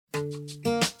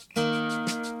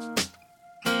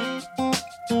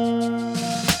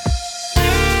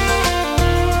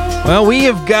Well, we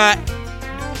have got...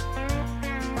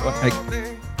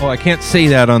 I can't say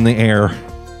that on the air.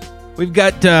 We've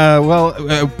got,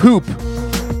 poop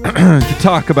to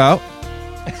talk about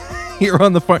here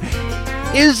on the farm.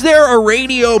 Is there a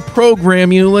radio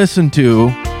program you listen to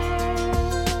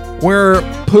where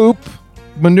poop,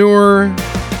 manure,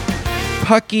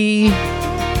 pucky,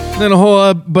 and a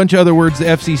whole bunch of other words the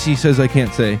FCC says I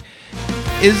can't say?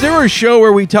 Is there a show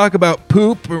where we talk about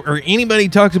poop, or anybody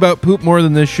talks about poop more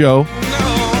than this show?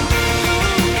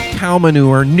 Cow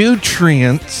manure,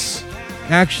 nutrients,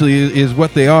 actually is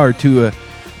what they are to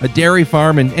a dairy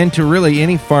farm and to really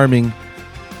any farming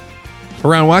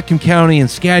around Whatcom County and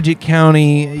Skagit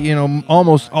County. You know,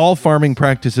 almost all farming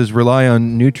practices rely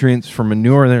on nutrients from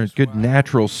manure. There's a good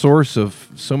natural source of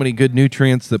so many good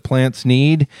nutrients that plants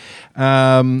need.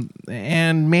 And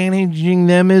managing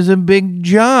them is a big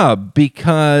job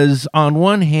because on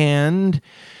one hand,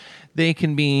 they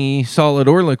can be solid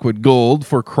or liquid gold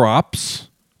for crops,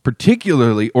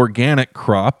 particularly organic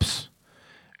crops.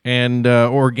 And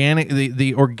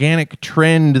the organic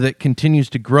trend that continues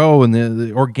to grow, and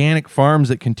the organic farms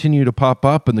that continue to pop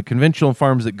up, and the conventional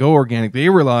farms that go organic, they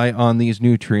rely on these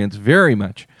nutrients very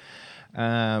much.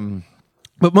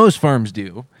 But most farms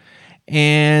do.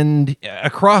 And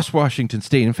across Washington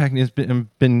State, in fact, it's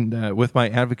been with my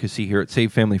advocacy here at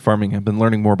Save Family Farming, I've been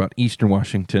learning more about Eastern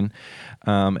Washington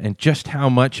and just how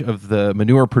much of the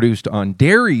manure produced on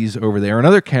dairies over there and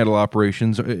other cattle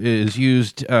operations is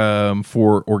used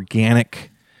for organic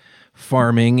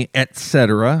farming,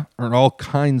 etc., or all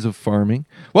kinds of farming.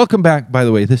 Welcome back, by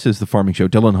the way. This is The Farming Show.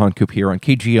 Dylan Honcoop here on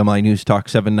KGMI News Talk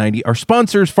 790. Our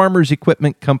sponsors, Farmers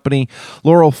Equipment Company,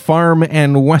 Laurel Farm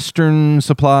and Western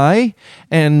Supply,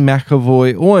 and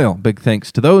McAvoy Oil. Big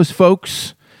thanks to those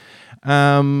folks.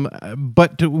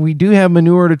 But we do have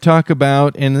manure to talk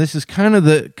about, and this is kind of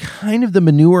the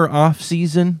manure off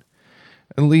season.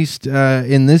 At least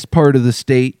in this part of the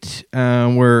state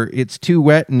where it's too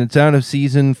wet and it's out of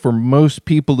season for most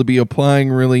people to be applying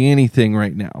really anything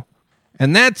right now.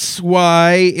 And that's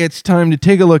why it's time to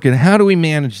take a look at how do we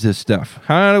manage this stuff?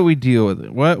 How do we deal with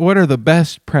it? What are the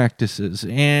best practices?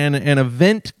 And an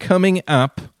event coming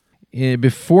up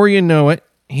before you know it,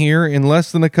 here in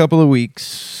less than a couple of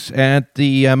weeks at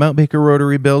the Mount Baker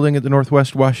Rotary Building at the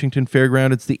Northwest Washington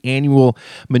Fairground. It's the annual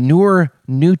Manure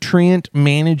Nutrient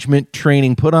Management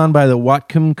Training put on by the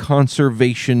Whatcom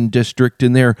Conservation District,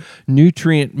 and their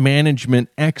nutrient management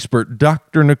expert,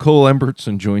 Dr. Nicole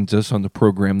Embertson, joins us on the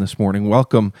program this morning.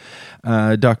 Welcome,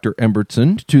 Dr.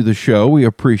 Embertson, to the show. We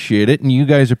appreciate it. And you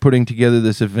guys are putting together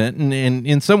this event, and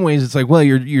in some ways it's like, well,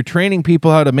 you're training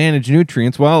people how to manage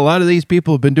nutrients. Well, a lot of these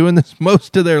people have been doing this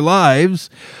most of their lives.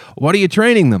 What are you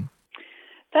training them?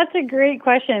 That's a great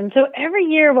question. So every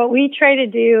year what we try to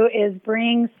do is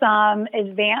bring some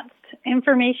advanced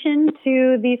information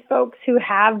to these folks who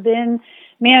have been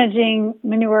managing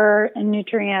manure and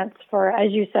nutrients for,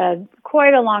 as you said,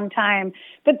 quite a long time.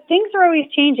 But things are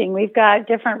always changing. We've got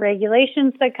different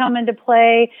regulations that come into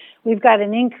play. We've got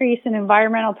an increase in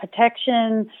environmental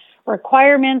protection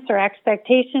requirements or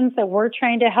expectations that we're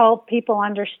trying to help people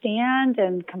understand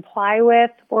and comply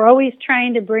with. We're always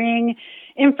trying to bring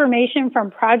information from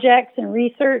projects and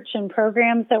research and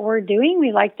programs that we're doing.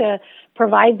 We like to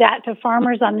provide that to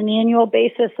farmers on an annual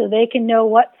basis so they can know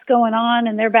what's going on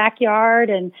in their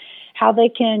backyard and how they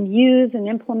can use and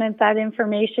implement that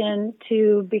information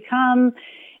to become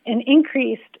an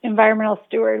increased environmental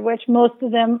steward, which most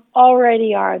of them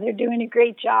already are. They're doing a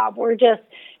great job. We're just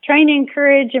trying to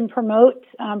encourage and promote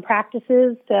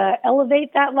practices to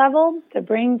elevate that level, to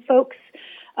bring folks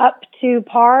up to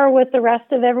par with the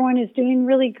rest of everyone who's doing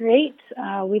really great.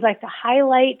 We'd like to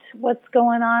highlight what's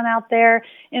going on out there,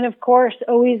 and of course,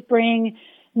 always bring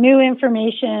new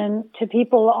information to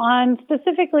people on,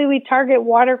 specifically, we target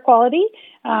water quality.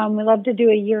 We love to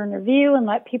do a year in review and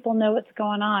let people know what's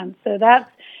going on. So that's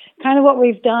kind of what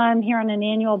we've done here on an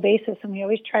annual basis, and we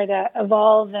always try to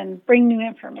evolve and bring new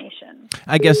information.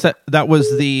 I guess that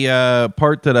was the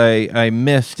part that I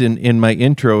missed in my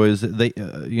intro, is that they,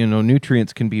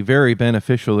 nutrients can be very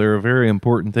beneficial. They're a very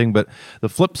important thing, but the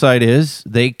flip side is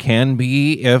they can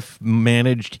be, if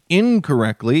managed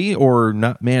incorrectly or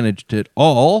not managed at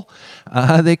all,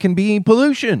 they can be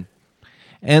pollution.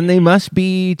 And they must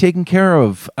be taken care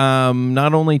of,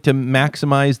 not only to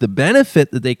maximize the benefit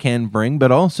that they can bring,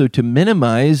 but also to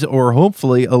minimize or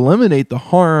hopefully eliminate the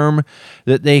harm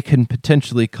that they can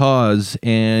potentially cause.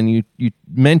 And you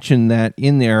mentioned that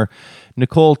in there.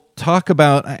 Nicole, talk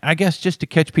about, I guess, just to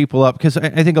catch people up, because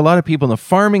I think a lot of people in the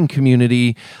farming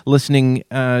community listening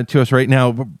to us right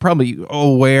now are probably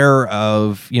aware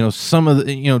of, some of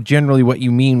the, generally what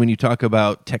you mean when you talk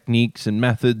about techniques and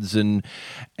methods and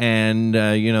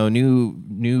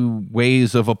new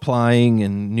ways of applying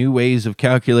and new ways of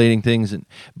calculating things.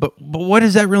 But what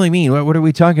does that really mean? What are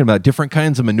we talking about? Different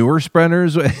kinds of manure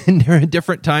spreaders and there are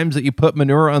different times that you put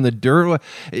manure on the dirt?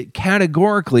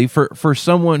 Categorically, for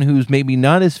someone who's maybe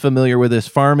not as familiar with this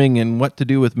farming and what to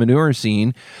do with manure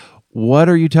scene, what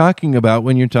are you talking about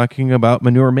when you're talking about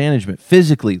manure management?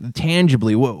 Physically,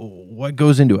 tangibly, what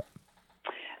goes into it?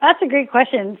 That's a great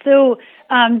question. So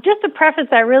just to preface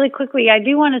that really quickly, I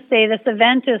do want to say this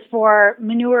event is for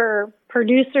manure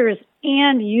producers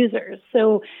and users.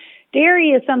 So dairy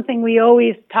is something we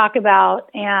always talk about,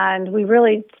 and we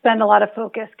really spend a lot of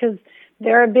focus because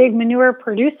they're a big manure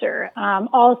producer,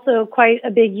 also quite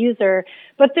a big user.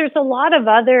 But there's a lot of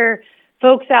other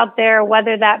folks out there,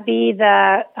 whether that be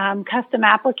the custom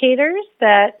applicators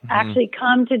that actually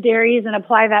come to dairies and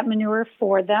apply that manure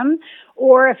for them,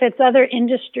 or if it's other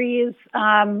industries,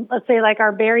 let's say like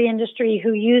our berry industry,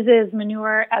 who uses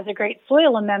manure as a great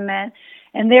soil amendment,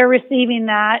 and they're receiving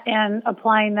that and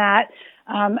applying that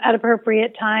at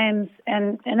appropriate times,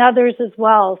 and others as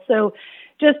well. So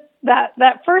just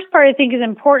that first part I think is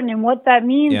important, and what that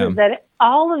means is that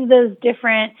all of those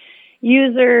different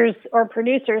users or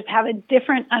producers have a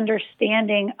different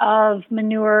understanding of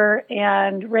manure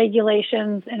and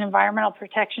regulations and environmental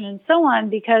protection and so on,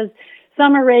 because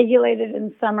some are regulated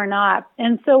and some are not.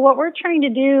 And so what we're trying to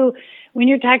do when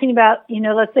you're talking about,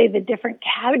 let's say the different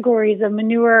categories of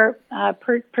manure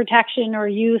protection or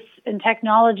use and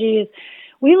technologies,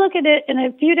 we look at it in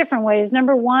a few different ways.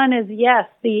 Number one is, yes,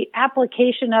 the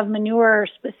application of manure,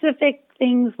 specific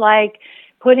things like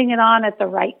putting it on at the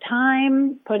right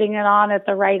time, putting it on at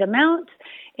the right amount,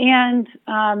 and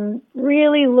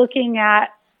really looking at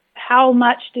how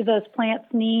much do those plants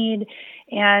need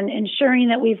and ensuring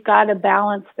that we've got a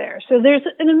balance there. So there's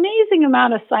an amazing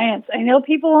amount of science. I know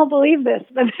people won't believe this,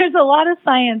 but there's a lot of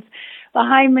science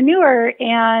behind manure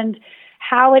and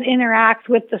how it interacts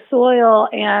with the soil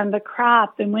and the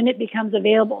crop and when it becomes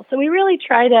available. So we really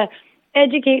try to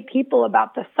educate people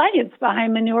about the science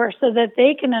behind manure so that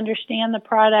they can understand the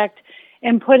product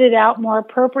and put it out more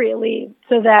appropriately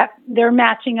so that they're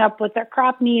matching up with their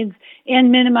crop needs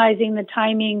and minimizing the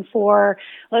timing for,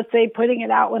 let's say, putting it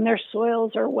out when their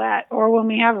soils are wet or when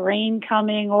we have rain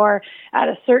coming or at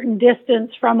a certain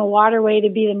distance from a waterway to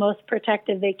be the most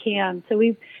protective they can. So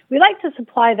we like to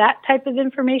supply that type of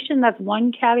information. That's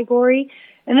one category.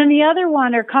 And then the other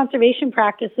one are conservation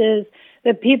practices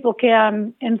that people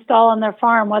can install on their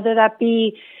farm, whether that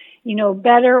be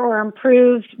better or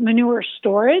improved manure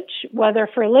storage, whether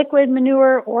for liquid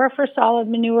manure or for solid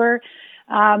manure.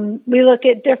 We look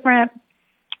at different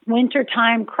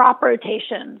wintertime crop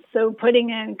rotations. So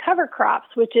putting in cover crops,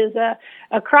 which is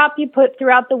a crop you put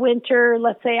throughout the winter,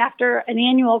 let's say after an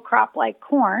annual crop like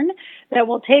corn, that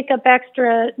will take up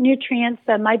extra nutrients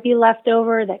that might be left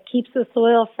over, that keeps the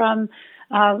soil from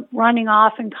running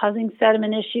off and causing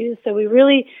sediment issues. So we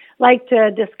really like to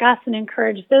discuss and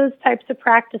encourage those types of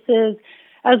practices,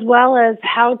 as well as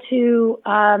how to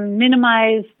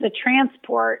minimize the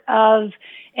transport of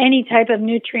any type of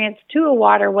nutrients to a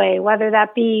waterway, whether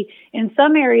that be in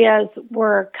some areas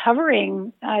we're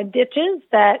covering ditches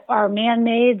that are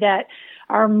man-made that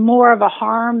are more of a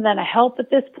harm than a help at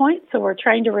this point. So we're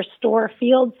trying to restore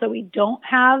fields so we don't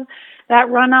have that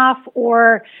runoff,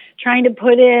 or trying to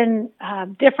put in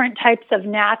different types of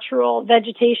natural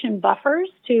vegetation buffers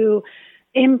to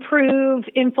improve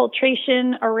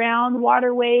infiltration around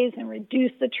waterways and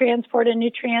reduce the transport of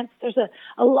nutrients. There's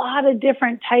a lot of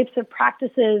different types of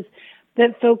practices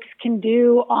that folks can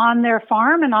do on their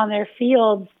farm and on their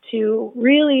fields to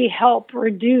really help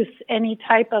reduce any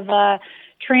type of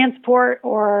transport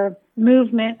or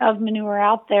movement of manure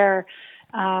out there.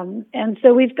 And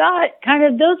so we've got kind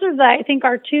of, those are I think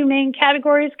our two main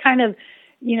categories, kind of,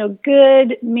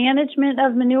 good management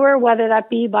of manure, whether that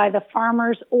be by the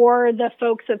farmers or the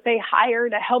folks that they hire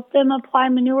to help them apply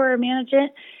manure or manage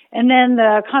it. And then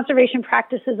the conservation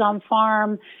practices on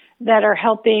farm that are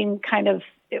helping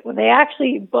they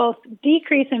actually both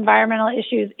decrease environmental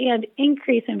issues and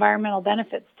increase environmental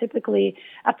benefits typically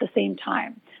at the same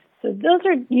time. So those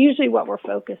are usually what we're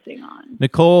focusing on.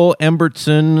 Nicole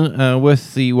Embertson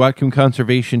with the Whatcom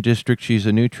Conservation District. She's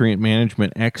a nutrient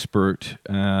management expert,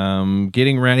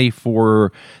 getting ready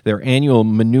for their annual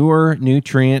manure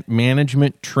nutrient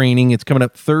management training. It's coming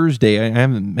up Thursday. I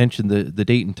haven't mentioned the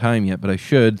date and time yet, but I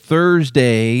should.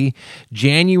 Thursday,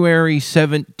 January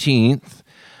 17th.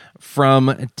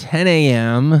 from 10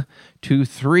 a.m. to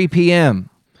 3 p.m.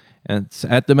 It's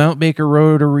at the Mount Baker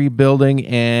Rotary Building,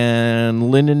 and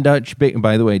Linden Dutch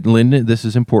by the way, Linden, this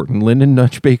is important, Linden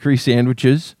Dutch Bakery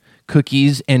sandwiches,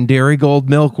 cookies, and Dairy-Gold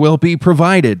milk will be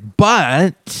provided.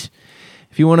 But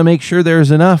if you want to make sure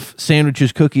there's enough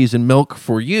sandwiches, cookies, and milk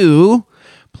for you,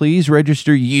 please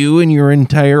register you and your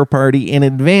entire party in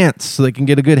advance so they can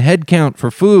get a good head count for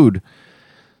food.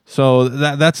 So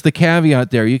that's the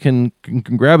caveat there. You can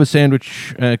grab a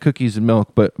sandwich, cookies, and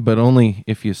milk, but only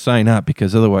if you sign up,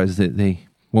 because otherwise they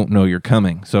won't know you're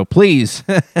coming. So please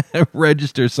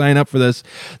register, sign up for this.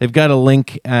 They've got a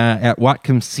link at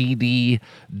whatcomcd.org.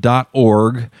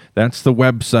 That's the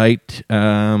website.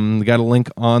 They got a link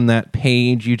on that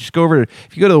page. You just go over,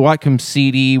 if you go to the Whatcom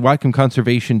CD, Whatcom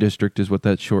Conservation District is what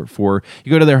that's short for.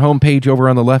 You go to their homepage over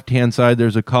on the left-hand side.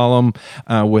 There's a column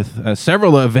with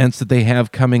several events that they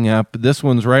have coming up. This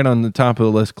one's right on the top of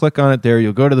the list. Click on it there.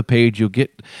 You'll go to the page. You'll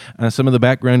get some of the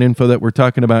background info that we're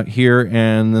talking about here,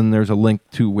 and then there's a link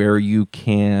to where you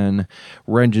can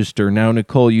register. Now,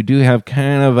 Nicole, you do have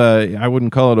kind of I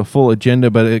wouldn't call it a full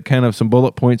agenda, but kind of some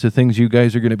bullet points of things you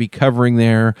guys are going to be covering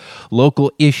there,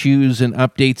 local issues and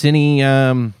updates. Any,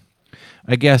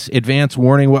 I guess, advance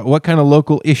warning? What kind of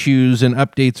local issues and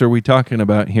updates are we talking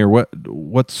about here?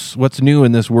 What's new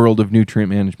in this world of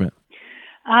nutrient management?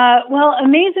 Well,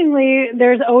 amazingly,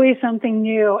 there's always something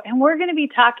new, and we're going to be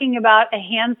talking about a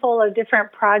handful of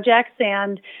different projects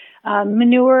and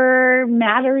manure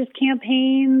matters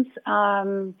campaigns,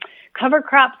 cover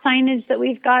crop signage that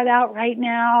we've got out right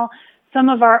now, some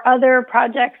of our other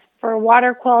projects for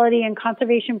water quality and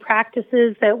conservation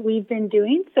practices that we've been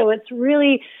doing. So it's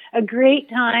really a great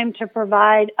time to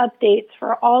provide updates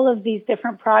for all of these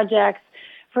different projects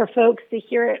for folks to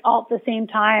hear it all at the same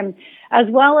time, as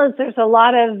well as there's a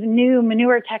lot of new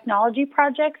manure technology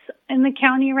projects in the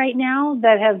county right now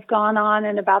that have gone on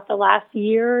in about the last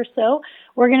year or so.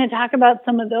 We're going to talk about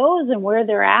some of those and where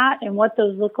they're at and what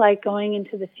those look like going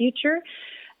into the future.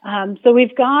 So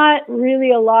we've got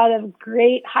really a lot of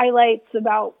great highlights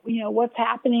about, what's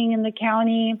happening in the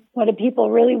county, what do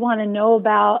people really want to know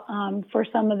about for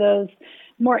some of those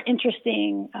more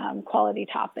interesting quality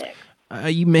topics.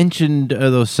 You mentioned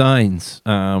those signs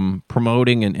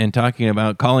promoting and talking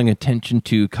about calling attention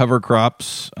to cover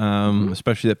crops,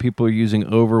 especially that people are using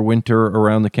over winter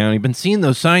around the county. Been seeing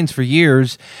those signs for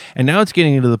years, and now it's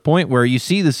getting to the point where you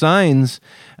see the signs.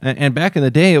 And back in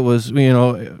the day, it was,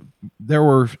 there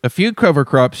were a few cover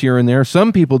crops here and there,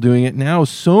 some people doing it. Now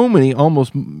so many,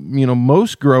 almost,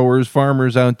 most growers,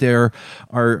 farmers out there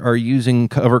are using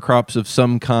cover crops of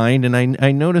some kind. And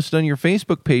I noticed on your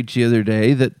Facebook page the other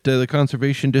day that the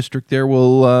Conservation District there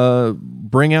will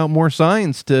bring out more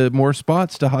signs to more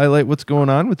spots to highlight what's going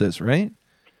on with this, right?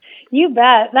 You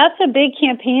bet. That's a big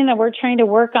campaign that we're trying to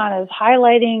work on, is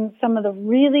highlighting some of the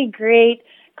really great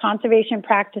conservation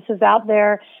practices out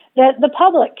there that the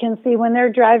public can see when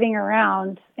they're driving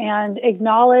around, and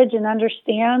acknowledge and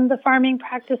understand the farming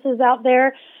practices out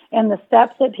there and the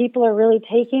steps that people are really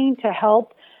taking to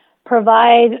help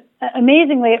provide.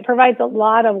 Amazingly, it provides a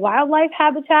lot of wildlife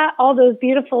habitat. All those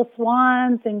beautiful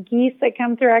swans and geese that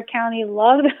come through our county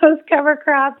love those cover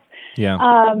crops. Yeah.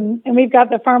 And we've got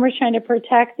the farmers trying to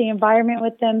protect the environment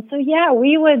with them. So yeah,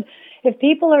 we would, if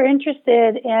people are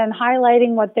interested in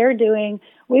highlighting what they're doing,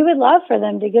 we would love for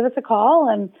them to give us a call.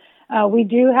 And we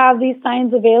do have these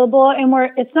signs available. And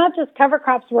it's not just cover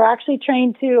crops. We're actually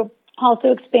trying to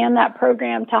also expand that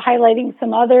program to highlighting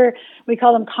some other, we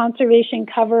call them conservation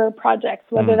cover projects,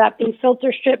 whether that be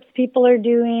filter strips people are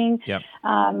doing,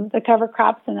 the cover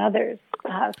crops and others.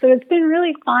 So it's been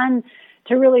really fun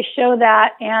to really show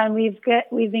that, and we've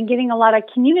been getting a lot of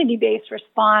community-based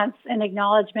response and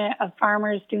acknowledgement of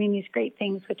farmers doing these great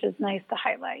things, which is nice to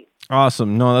highlight.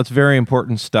 Awesome. No, that's very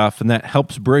important stuff, and that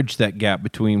helps bridge that gap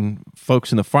between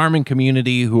folks in the farming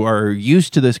community who are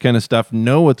used to this kind of stuff,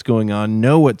 know what's going on,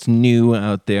 know what's new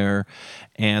out there,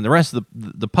 and the rest of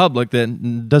the public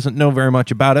that doesn't know very much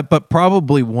about it, but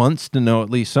probably wants to know at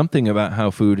least something about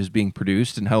how food is being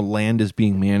produced and how land is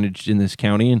being managed in this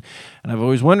county. And I've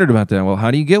always wondered about that. Well, how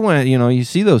do you get one? You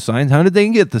see those signs. How did they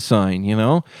get the sign?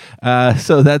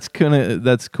 So that's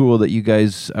cool that you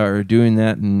guys are doing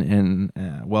that and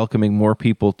welcoming more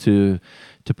people to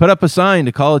put up a sign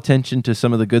to call attention to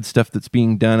some of the good stuff that's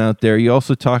being done out there. You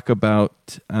also talk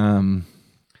about.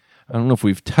 I don't know if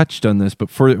we've touched on this, but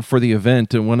for the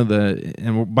event,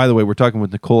 and by the way, we're talking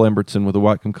with Nicole Embertson with the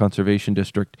Whatcom Conservation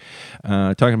District,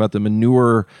 talking about the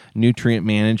manure nutrient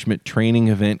management training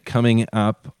event coming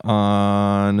up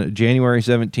on January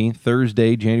 17th,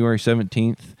 Thursday, January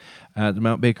 17th. at the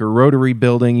Mount Baker Rotary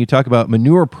Building. You talk about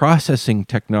manure processing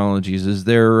technologies. Is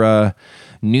there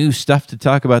new stuff to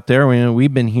talk about there?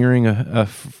 We've been hearing a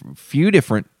few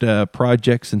different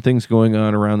projects and things going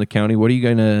on around the county. What are you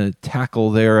going to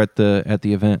tackle there at the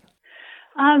event?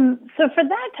 So for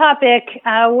that topic,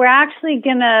 we're actually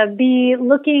going to be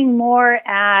looking more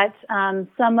at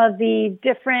some of the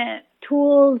different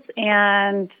tools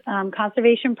and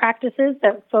conservation practices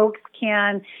that folks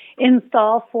can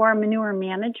install for manure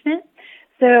management.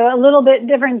 So a little bit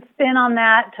different spin on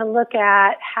that to look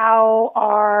at how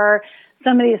are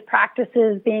some of these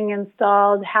practices being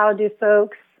installed, how do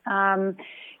folks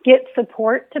get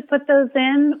support to put those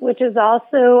in, which is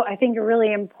also, I think, a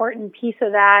really important piece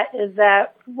of that is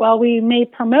that while we may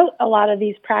promote a lot of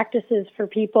these practices for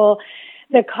people,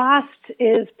 the cost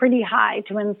is pretty high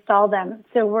to install them.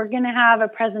 So we're going to have a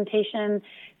presentation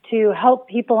to help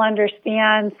people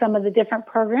understand some of the different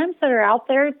programs that are out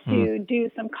there to do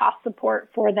some cost support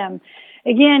for them.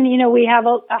 Again, we have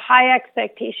a high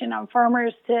expectation on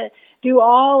farmers to do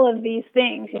all of these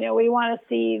things. We want to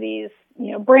see these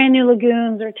brand new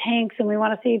lagoons or tanks, and we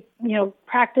want to see,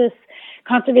 practice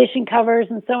conservation covers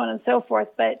and so on and so forth.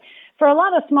 But for a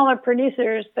lot of smaller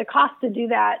producers, the cost to do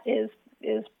that is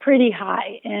pretty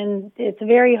high, and it's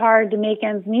very hard to make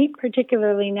ends meet,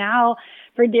 particularly now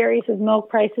for dairies with milk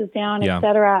prices down, et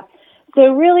cetera.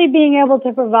 So really being able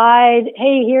to provide,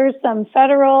 hey, here's some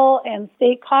federal and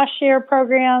state cost share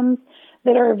programs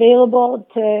that are available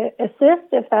to assist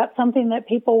if that's something that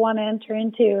people want to enter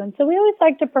into. And so we always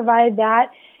like to provide that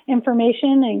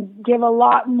information and give a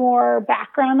lot more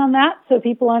background on that so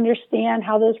people understand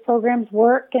how those programs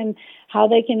work and how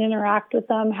they can interact with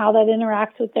them, how that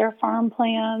interacts with their farm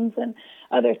plans and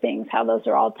other things, how those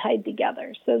are all tied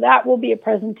together. So that will be a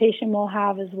presentation we'll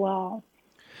have as well.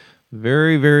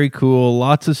 Very, very cool.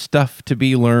 Lots of stuff to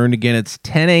be learned. Again, it's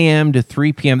 10 a.m. to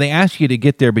 3 p.m. They ask you to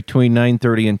get there between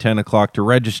 9:30 and 10 o'clock to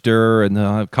register, and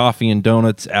they'll have coffee and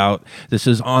donuts out. This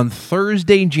is on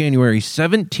Thursday, January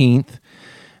 17th.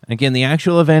 Again, the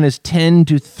actual event is 10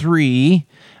 to 3,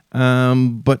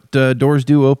 but doors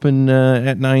do open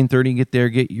at 9:30. Get there,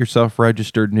 get yourself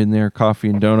registered in there, coffee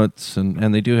and donuts,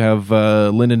 and they do have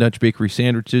Linden Dutch Bakery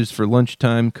sandwiches for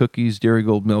lunchtime, cookies, Dairy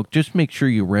Gold milk. Just make sure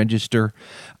you register.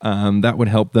 That would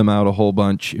help them out a whole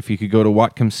bunch. If you could go to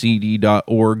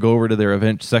whatcomcd.org, go over to their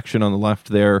event section on the left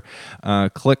there,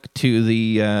 click to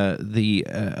the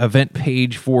event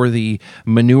page for the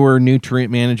manure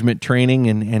nutrient management training,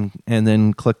 and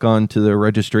then click on to the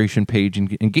registration page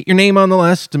and get your name on the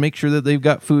list to make sure that they've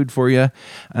got food for you.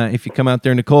 If you come out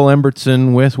there, Nicole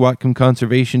Embertson with Whatcom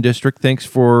Conservation District, thanks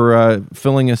for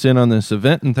filling us in on this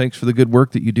event, and thanks for the good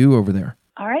work that you do over there.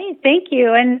 All right, thank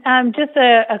you. And just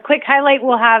a quick highlight,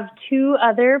 we'll have 2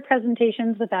 other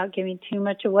presentations without giving too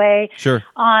much away. Sure.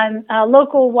 On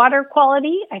local water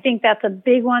quality. I think that's a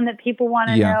big one that people want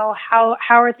to know. How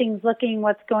are things looking,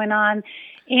 what's going on.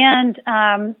 And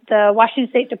the Washington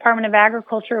State Department of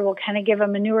Agriculture will kind of give a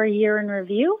manure year in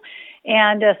review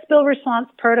and spill response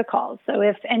protocols. So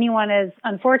if anyone is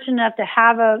unfortunate enough to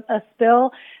have a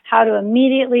spill, how to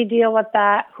immediately deal with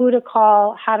that, who to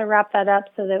call, how to wrap that up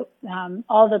so that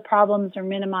all the problems are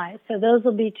minimized. So those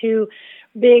will be 2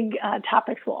 big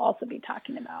topics we'll also be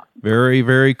talking about. Very,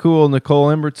 very cool. Nicole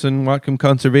Embertson, Whatcom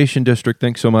Conservation District,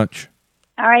 thanks so much.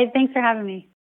 All right, thanks for having me.